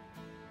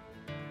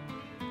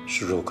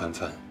是肉干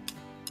饭。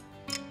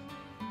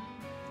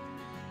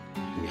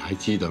你还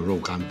记得肉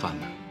干饭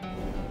呢？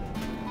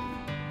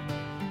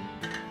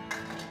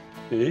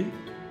诶，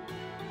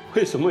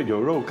为什么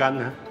有肉干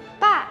呢？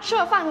爸，是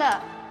我放的。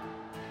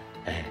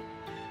哎，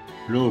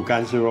肉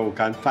干是肉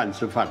干，饭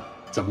是饭，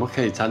怎么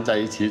可以掺在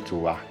一起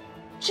煮啊？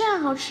这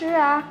样好吃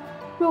啊！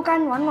肉干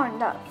软软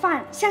的，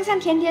饭香香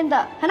甜甜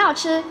的，很好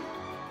吃。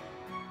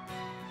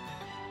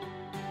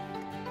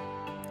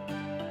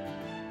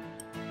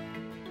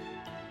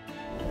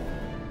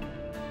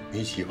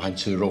你喜欢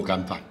吃肉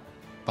干饭，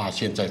爸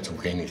现在煮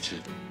给你吃。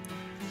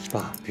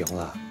爸，不用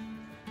了，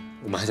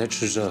我们还在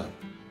吃着，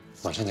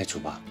晚上再煮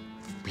吧。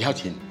不要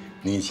紧，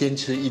你先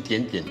吃一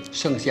点点，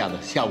剩下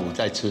的下午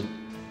再吃。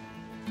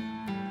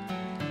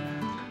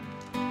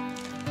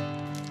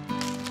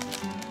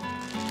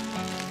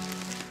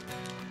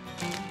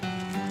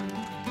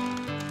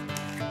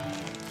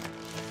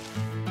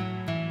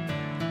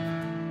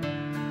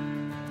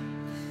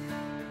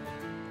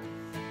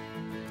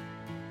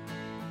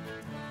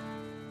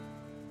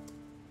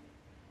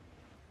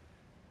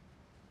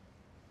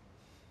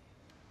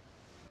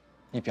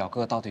你表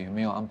哥到底有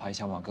没有安排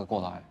小马哥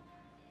过来？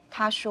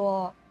他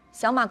说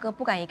小马哥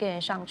不敢一个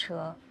人上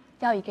车，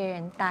要一个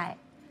人带，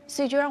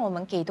所以就让我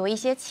们给多一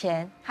些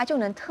钱，他就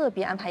能特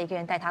别安排一个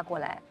人带他过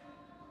来。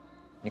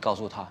你告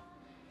诉他，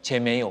钱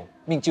没有，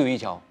命就一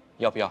条，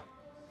要不要？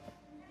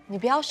你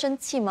不要生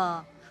气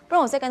嘛，不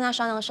然我再跟他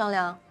商量商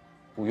量。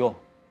不用，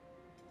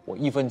我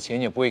1分钱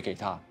也不会给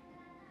他，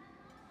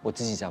我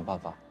自己想办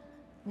法。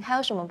你还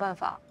有什么办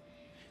法？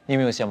你有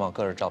没有小马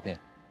哥的照片？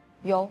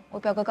有，我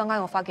表哥刚刚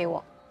有发给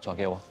我。转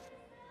给我。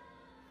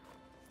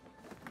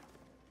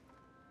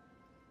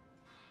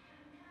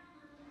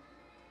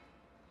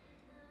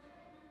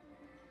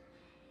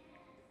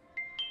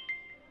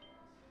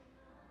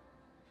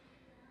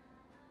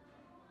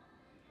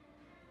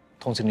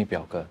通知你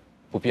表哥，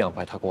不必安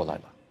排他过来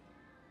了。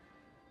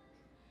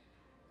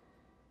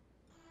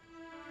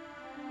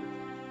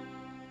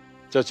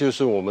这就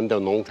是我们的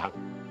农场，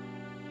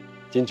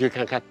进去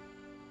看看。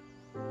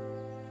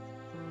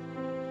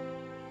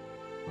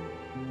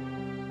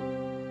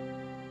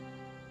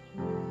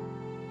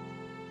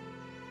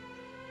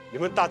你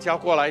们大家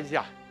过来一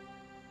下。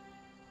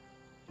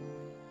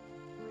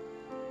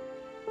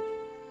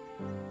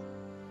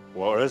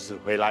我儿子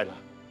回来了，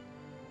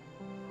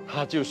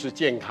他就是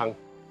健康。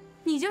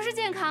你就是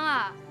健康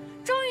啊！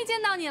终于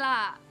见到你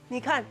了。你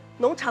看，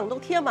农场都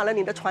贴满了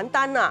你的传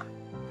单呢。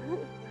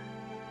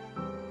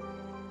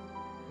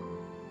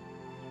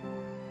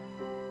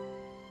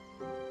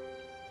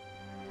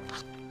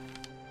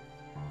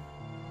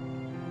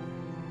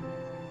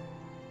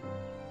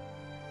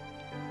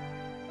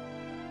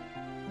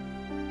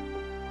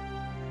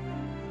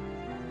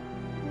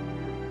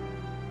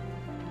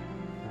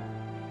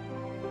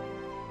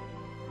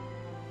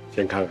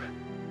健康啊，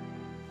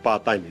爸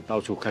带你到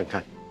处看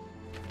看。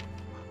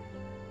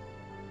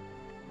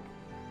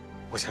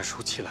我想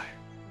收起来。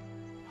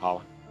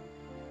好，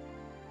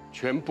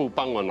全部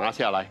帮我拿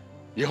下来，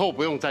以后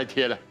不用再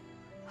贴了。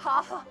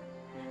好。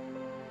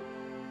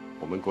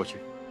我们过去。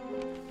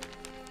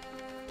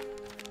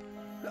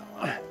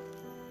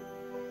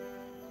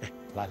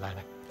来，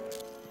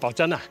宝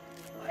珍啊，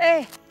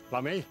哎，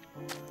老梅，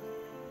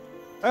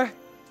哎，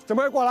怎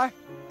么会过来？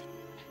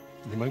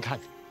你们看，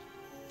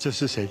这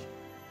是谁？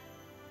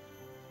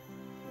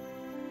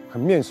很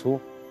面熟，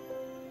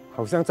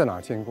好像在哪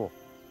见过。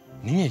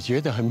你也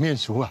觉得很面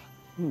熟啊？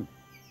嗯，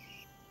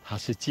他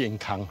是健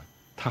康，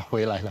他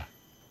回来了。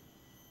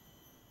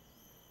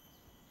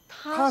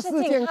他是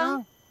健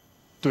康？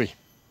对，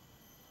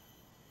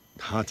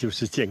他就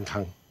是健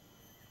康。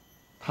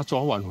他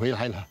昨晚回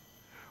来了，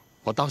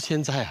我到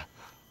现在啊，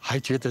还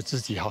觉得自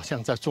己好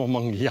像在做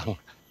梦一样。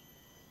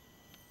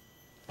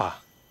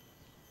爸，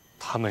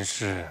他们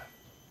是？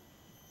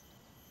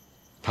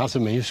他是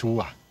梅叔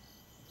啊，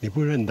你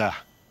不认得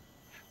啊？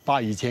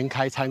爸以前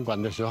开餐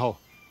馆的时候，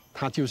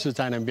他就是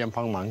在那边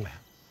帮忙的。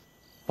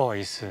不好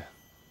意思，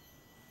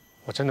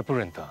我真的不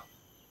认得。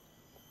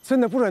真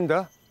的不认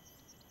得？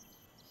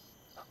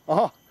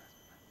哦，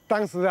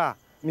当时啊，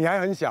你还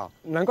很小，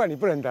难怪你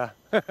不认得。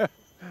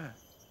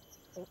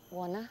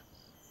我呢？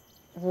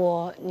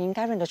你应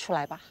该认得出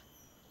来吧？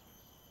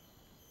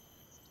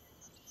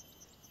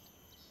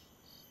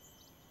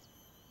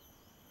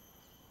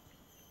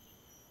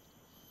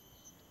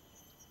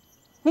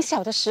你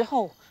小的时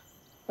候，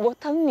我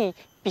疼你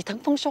比疼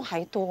丰收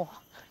还多，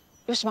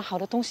有什么好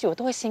的东西我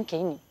都会先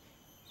给你。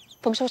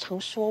丰收常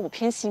说我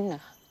偏心呢，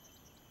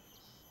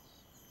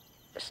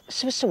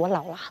是不是我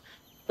老了，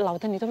老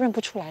的你都认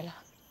不出来了？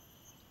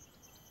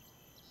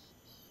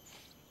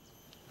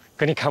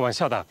跟你开玩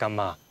笑的，干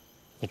妈，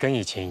你跟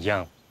以前一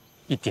样，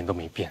一点都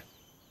没变。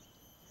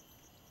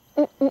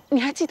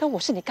你还记得我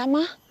是你干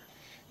妈？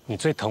你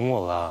最疼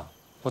我了，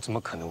我怎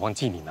么可能忘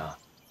记你呢？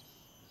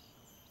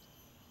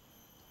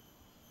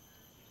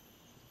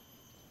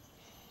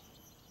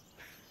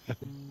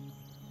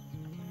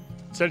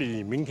这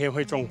里明天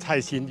会种菜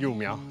心幼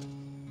苗，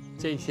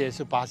这些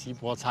是巴西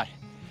菠菜，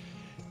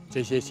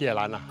这些蟹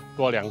兰啊，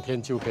过2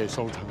天就可以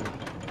收成了。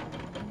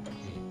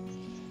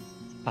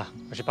爸，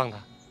我去帮他。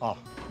哦。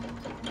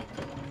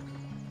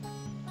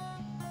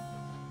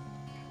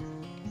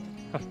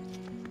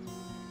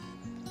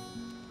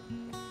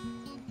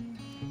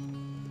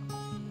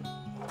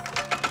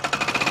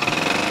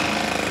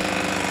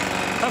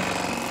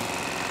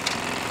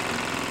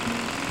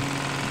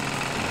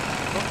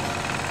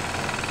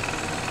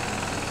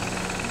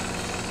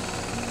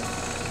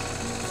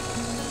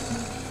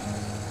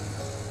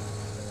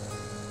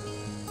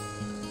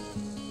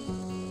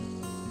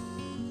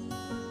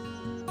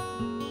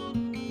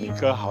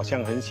哥好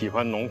像很喜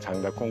欢农场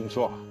的工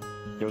作，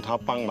有他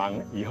帮忙，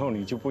以后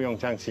你就不用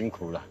这样辛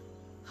苦了。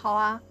好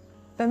啊，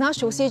等他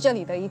熟悉这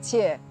里的一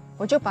切，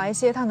我就把一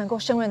些他能够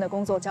胜任的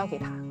工作交给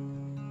他。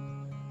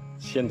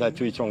现在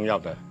最重要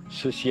的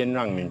是先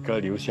让你哥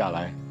留下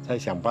来，再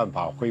想办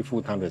法恢复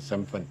他的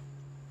身份。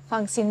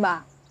放心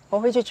吧，我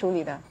会去处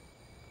理的。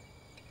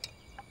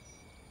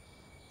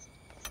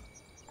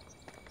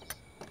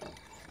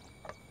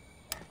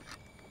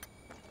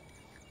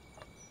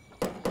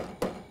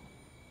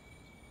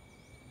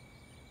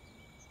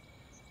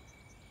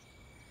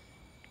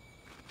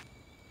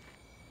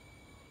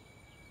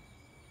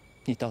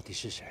你到底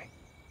是谁？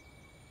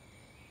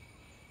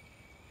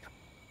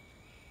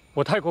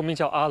我泰国名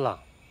叫阿朗，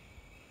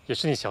也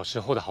是你小时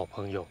候的好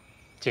朋友，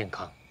健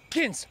康。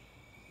骗子！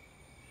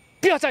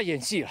不要再演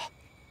戏了，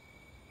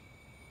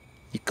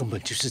你根本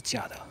就是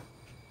假的，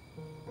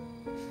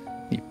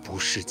你不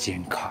是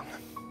健康。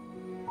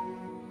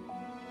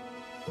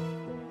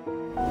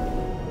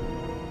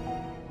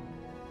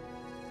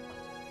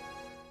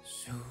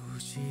熟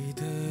悉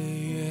的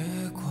月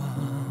光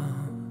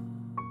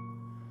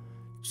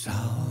照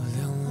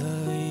亮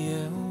了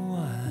夜晚，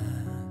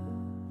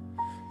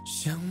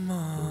像梦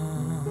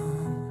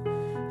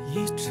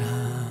一场，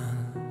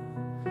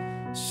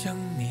想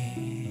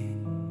你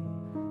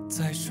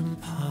在身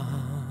旁，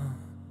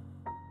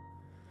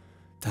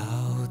倒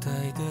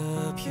带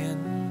的片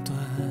段，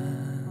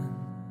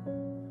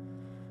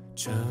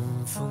尘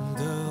封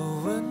的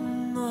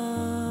温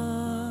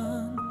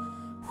暖，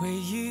回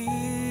忆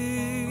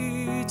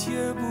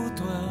接不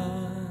断，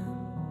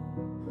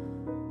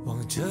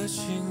望着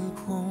星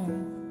空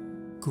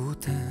孤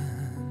单，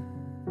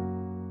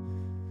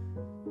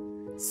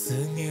思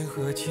念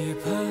和期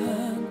盼，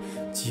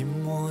寂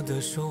寞的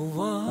守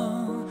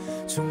望，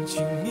憧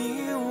憬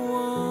迷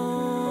惘，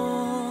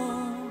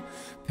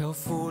漂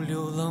浮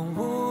流浪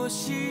我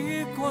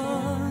习惯，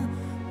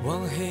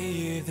往黑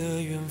夜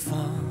的远方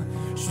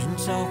寻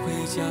找回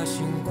家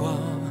星光，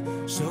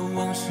守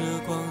望时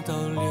光倒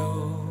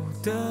流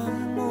的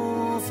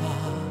魔法，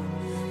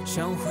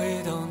想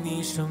回到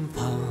你身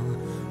旁，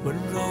温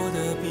柔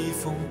的避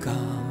风港，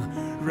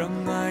让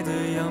爱的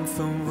养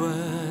分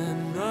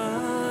温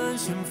暖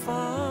心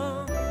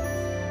房。